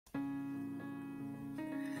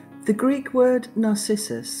The Greek word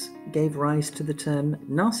narcissus gave rise to the term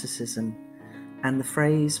narcissism, and the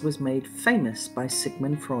phrase was made famous by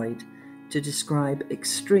Sigmund Freud to describe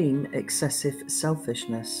extreme excessive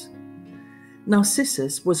selfishness.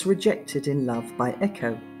 Narcissus was rejected in love by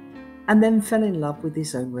Echo, and then fell in love with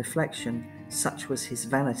his own reflection. Such was his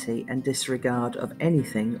vanity and disregard of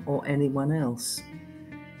anything or anyone else.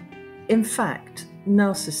 In fact,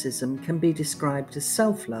 narcissism can be described as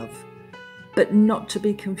self-love, but not to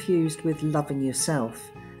be confused with loving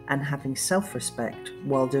yourself and having self-respect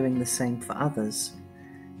while doing the same for others.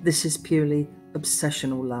 This is purely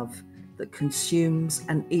obsessional love that consumes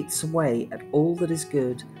and eats away at all that is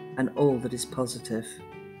good and all that is positive.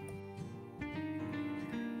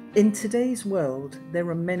 In today's world, there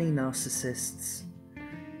are many narcissists.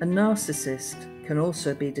 A narcissist can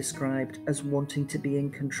also be described as wanting to be in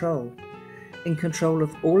control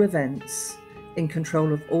of all events, in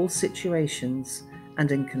control of all situations,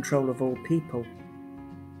 and in control of all people.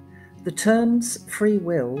 The terms free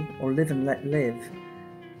will or live and let live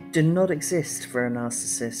do not exist for a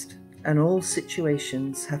narcissist, and all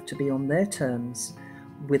situations have to be on their terms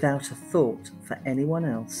without a thought for anyone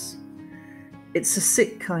else. It's a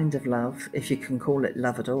sick kind of love, if you can call it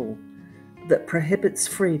love at all, that prohibits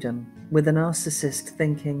freedom, with a narcissist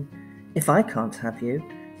thinking, if I can't have you,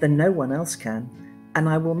 then no one else can, and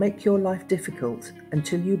I will make your life difficult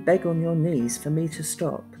until you beg on your knees for me to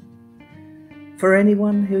stop. For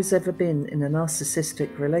anyone who's ever been in a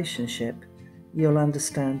narcissistic relationship, you'll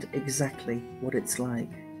understand exactly what it's like.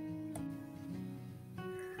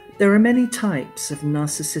 There are many types of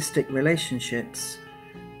narcissistic relationships.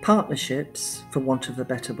 Partnerships, for want of a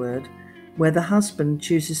better word, where the husband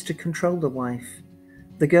chooses to control the wife,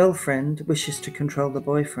 the girlfriend wishes to control the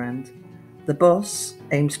boyfriend, the boss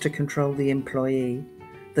aims to control the employee,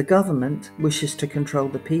 the government wishes to control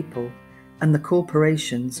the people, and the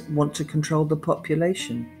corporations want to control the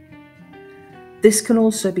population. This can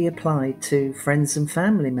also be applied to friends and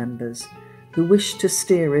family members who wish to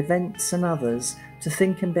steer events and others to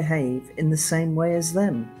think and behave in the same way as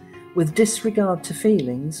them, with disregard to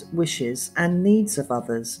feelings, wishes, and needs of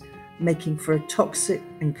others, making for a toxic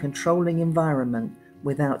and controlling environment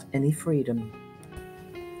without any freedom.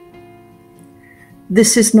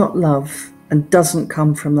 This is not love and doesn't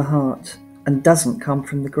come from the heart and doesn't come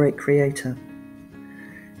from the great creator.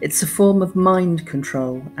 It's a form of mind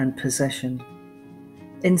control and possession.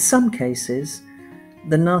 In some cases,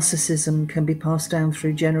 the narcissism can be passed down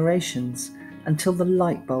through generations until the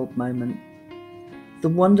light bulb moment, the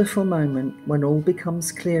wonderful moment when all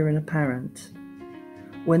becomes clear and apparent.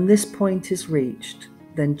 When this point is reached,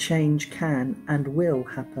 then change can and will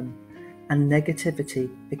happen, and negativity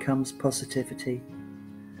becomes positivity.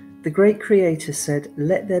 The great creator said,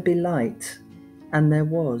 "Let there be light," and there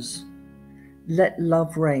was. Let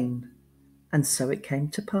love reign, and so it came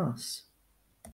to pass.